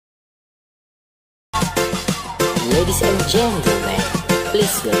Ladies and gentlemen,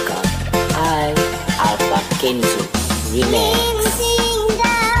 please welcome I, Alpha Kenzo Remix.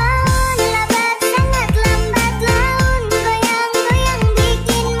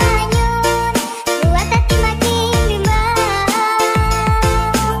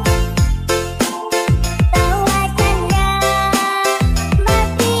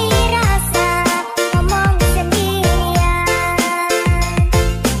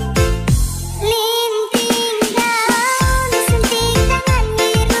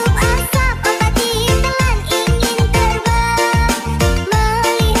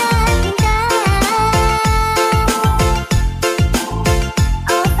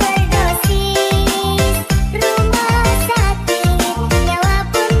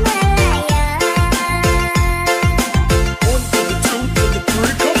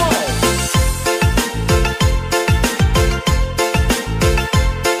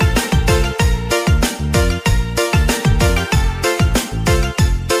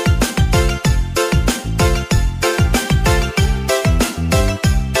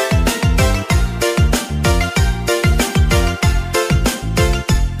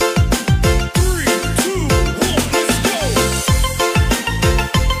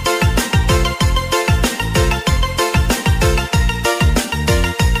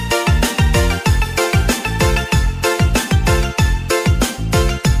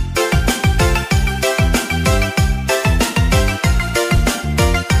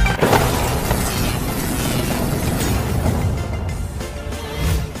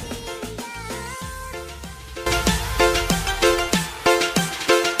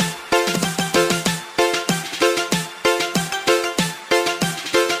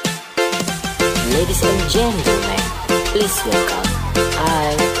 Ladies and gentlemen, please welcome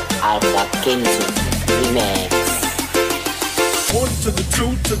I, Alpha Kenzo Remix. 1 to the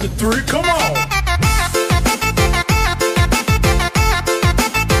 2 to the 3, come on!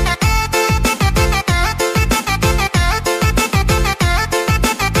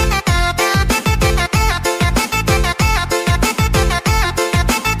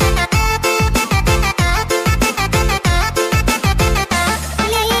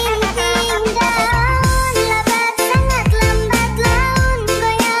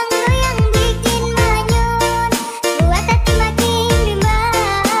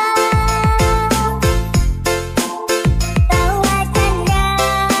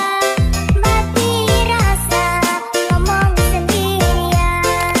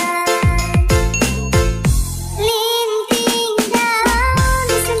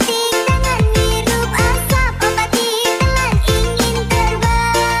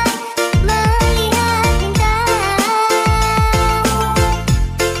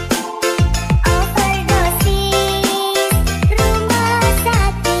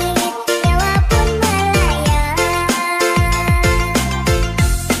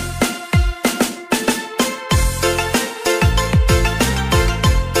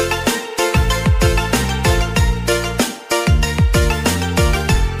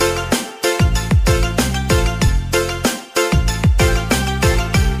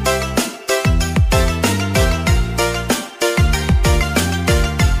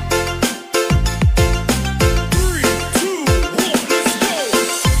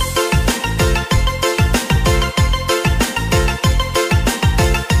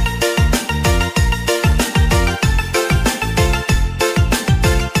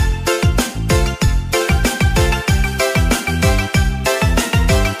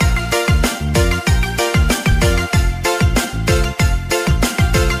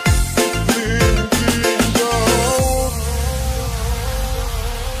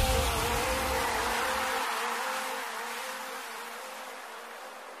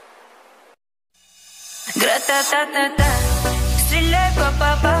 Гра-та-та-та-та, стреляй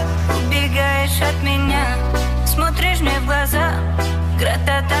па-па-па, убегаешь от меня, смотришь мне в глаза.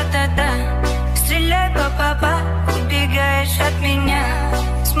 Гра-та-та-та-та, стреляй па-па-па, убегаешь от меня,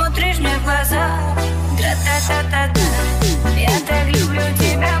 смотришь мне в глаза. Гра-та-та-та-та, я так люблю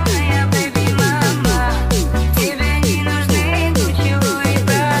тебя, моя бэби-мама. Тебе не нужны ключевые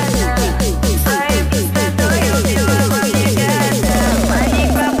права, своей простотой убила во мне года. Они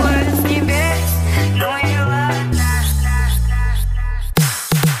попали с небес, ну и ладно.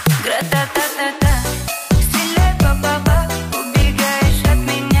 Гра-та-та-та-та, стреляй па-па-па, убегаешь от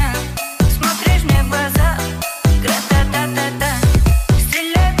меня, смотришь мне в глаза. Гра-та-та-та-та,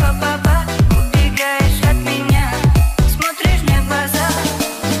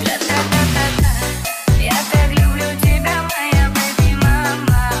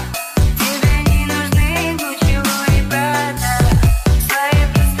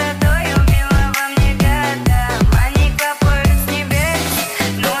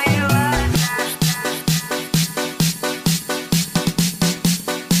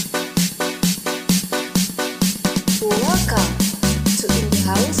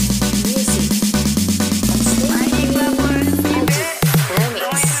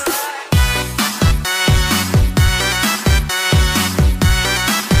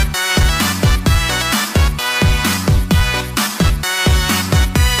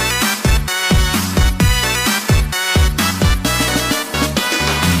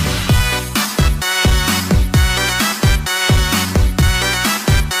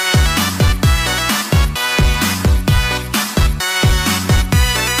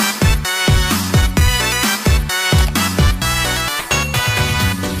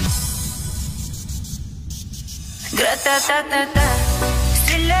 Гра-та-та-та-та.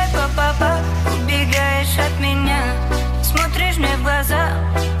 Стреляй, папа, убегаешь от меня, смотришь мне в глаза.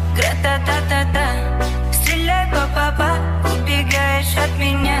 Гра-та-та-та-та. Стреляй, папа, убегаешь от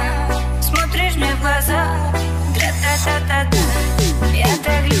меня, смотришь мне в глаза. Гра-та-та-та-та. Я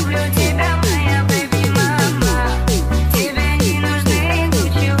так люблю тебя, моя бэби-мама. Тебе не нужны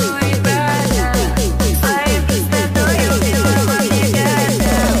ключевые права. Своей простотой убила во мне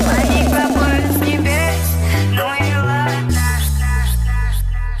года. Они попали с небес, ну и ладно.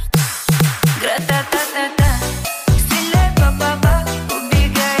 Гра-та-та-та-та. Стреляй, папа,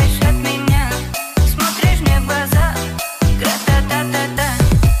 убегаешь от меня, смотришь мне в глаза. Гра-та-та-та-та.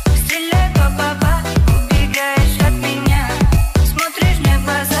 Стреляй, папа, убегаешь от меня, смотришь мне в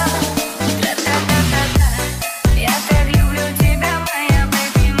глаза. Гра-та-та-та-та. Я так люблю тебя, моя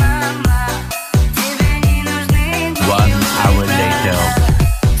бэби-мама. Тебе не нужны One hour later.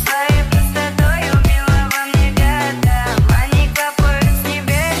 своей простотой убила во мне года. Они попали с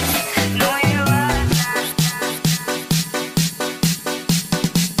небес, ну и ладно.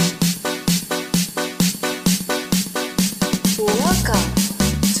 Welcome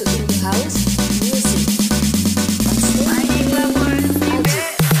to In the House Music. On stage,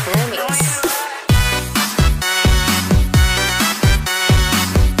 Remix.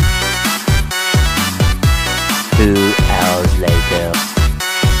 2 hours later.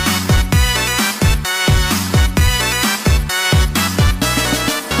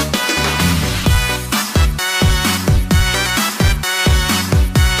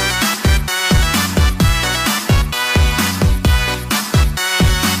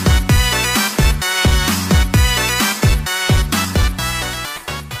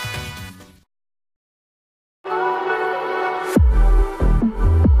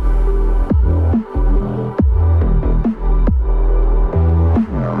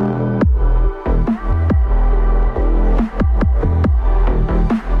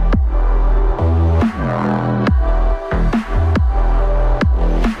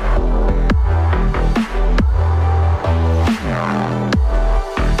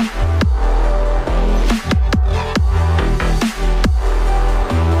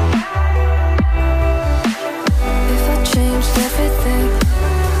 If I changed everything,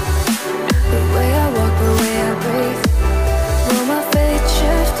 the way I walk, the way I breathe, will my fate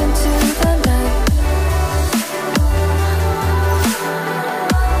shift into the night?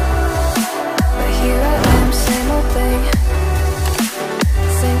 But here I am, same old thing,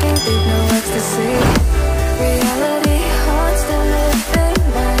 sinking deep, no ecstasy. Reality haunts the living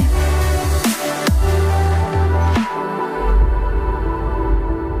mind.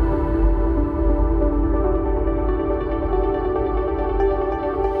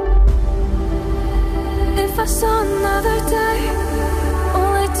 If I saw another day,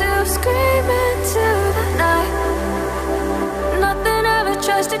 only to scream into the night. Nothing ever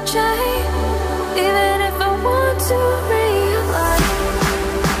tries to change, even if I want to realize.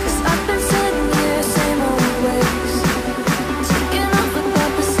 'Cause I've been sitting here, same old ways, taking off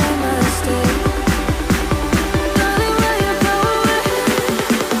without the same mistake. Darling, will you go away?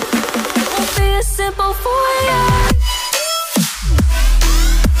 It won't be as simple for you.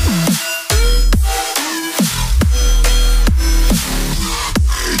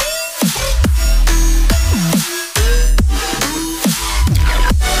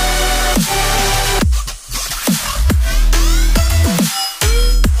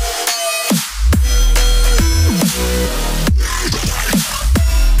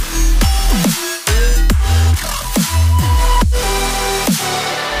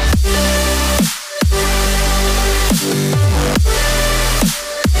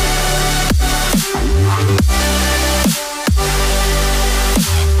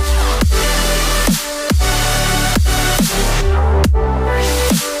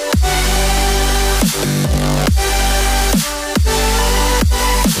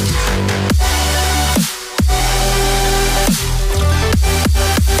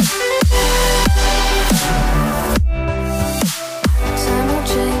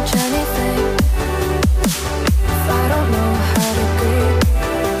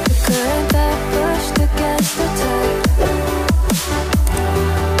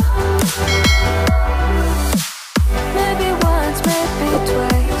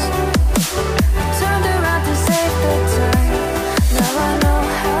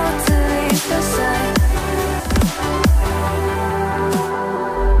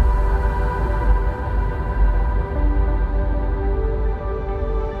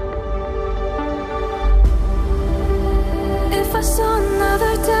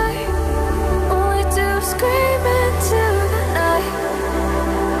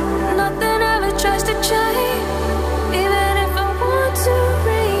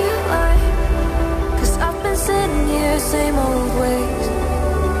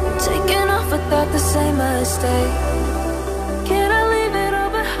 stay.